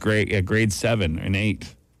think it was grade 7 and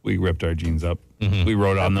 8. We ripped our jeans up. Mm-hmm. We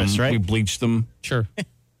wrote on them. Right? We bleached them. Sure.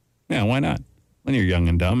 Yeah, why not? When you're young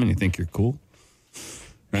and dumb and you think you're cool.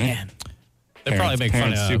 Right? Man. They probably make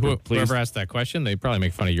fun of whoever asked that question. They probably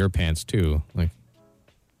make fun of your pants too. Like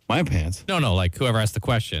my pants? No, like whoever asked the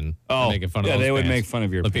question. Making fun of those they would pants. make fun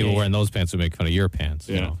of your the pants. people wearing those pants would make fun of your pants.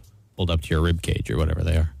 Yeah. Pulled up to your rib cage or whatever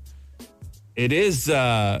they are. It is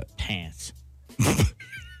pants.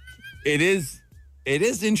 It is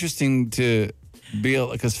interesting to be,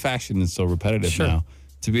 because fashion is so repetitive now.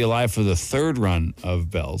 To be alive for the third run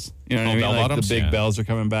of bells. You know what I mean? Like the big bells are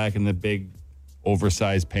coming back and the big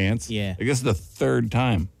oversized pants. Yeah. I guess it's the third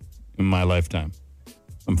time in my lifetime.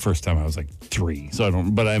 The first time I was like 3. So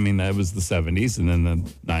that was the 70s and then the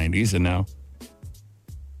 90s and now.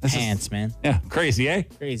 Pants, man. Yeah. Crazy, eh?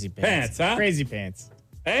 Crazy pants. Pants, huh? Crazy pants.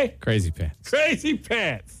 Hey? Crazy pants. Crazy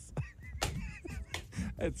pants.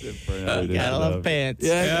 That's it for another day. Gotta love pants.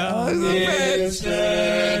 Yeah. It's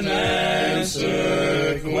an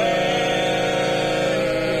answer question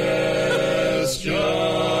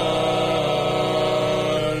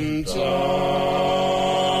time.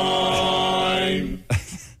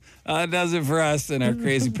 That does it for us and our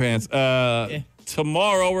crazy pants.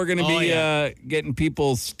 tomorrow we're going to be getting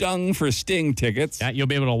people stung for Sting tickets. Yeah, you'll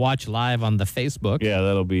be able to watch live on the Facebook. Yeah,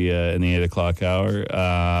 that'll be in the 8 o'clock hour.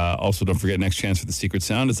 Also, don't forget, next chance for the Secret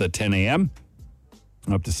Sound is at 10 a.m.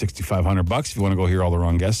 Up to $6,500. If you want to go hear all the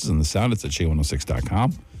wrong guesses in the sound, it's at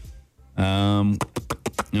shay106.com.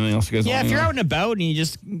 Anything else you guys want? Yeah, if you're out and about and you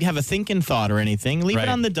just have a thinking thought or anything, leave it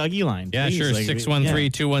on the Dougie line. Yeah, please. sure.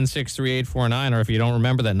 613-216-3849. Or if you don't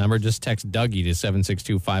remember that number, just text Dougie to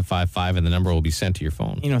 762-555 and the number will be sent to your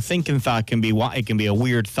phone. You know, thinking thought can be a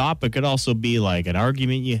weird thought, but could also be like an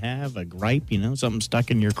argument you have, a gripe, something stuck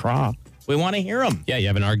in your craw. We want to hear them. Yeah, you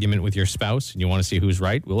have an argument with your spouse and you want to see who's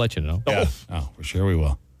right, we'll let you know. Yeah. Oh, for sure we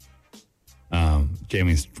will.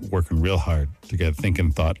 Jamie's working real hard to get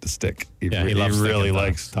thinking thought to stick. He really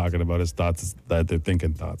likes talking about his thoughts, that they're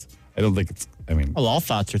thinking thoughts. I don't think it's, well, all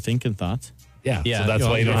thoughts are thinking thoughts. Yeah, so that's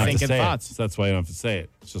why you don't have to say it. So that's why you don't have to say it.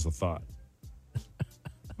 It's just a thought.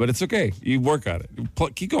 But it's okay. You work on it.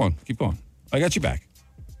 Keep going. I got you back.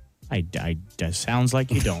 Sounds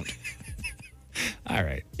like you don't. All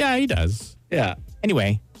right. Yeah, he does. Yeah.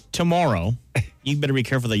 Anyway, tomorrow, you better be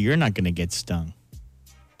careful that you're not going to get stung.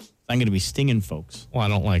 I'm going to be stinging folks. Well, I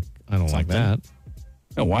don't like that.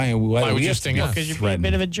 No, why would you sting us? Because you're being a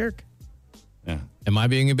bit of a jerk. Yeah. Am I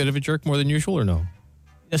being a bit of a jerk more than usual or no?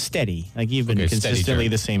 Steady. Like you've been consistently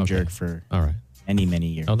the same jerk for many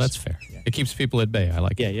years. Oh, that's fair. Yeah. It keeps people at bay. I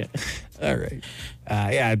like it. Yeah. All right.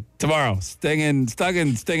 Tomorrow. Stinging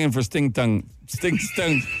for sting tongue. Sting.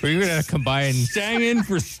 We're going to combine. Stinging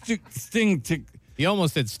for sting. You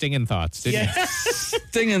almost did stinging thoughts, didn't you?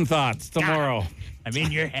 Stinging thoughts tomorrow. I'm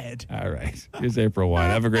in your head. All right. Here's April 1.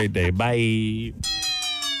 Have a great day. Bye.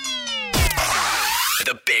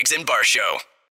 The Biggs and Bar Show.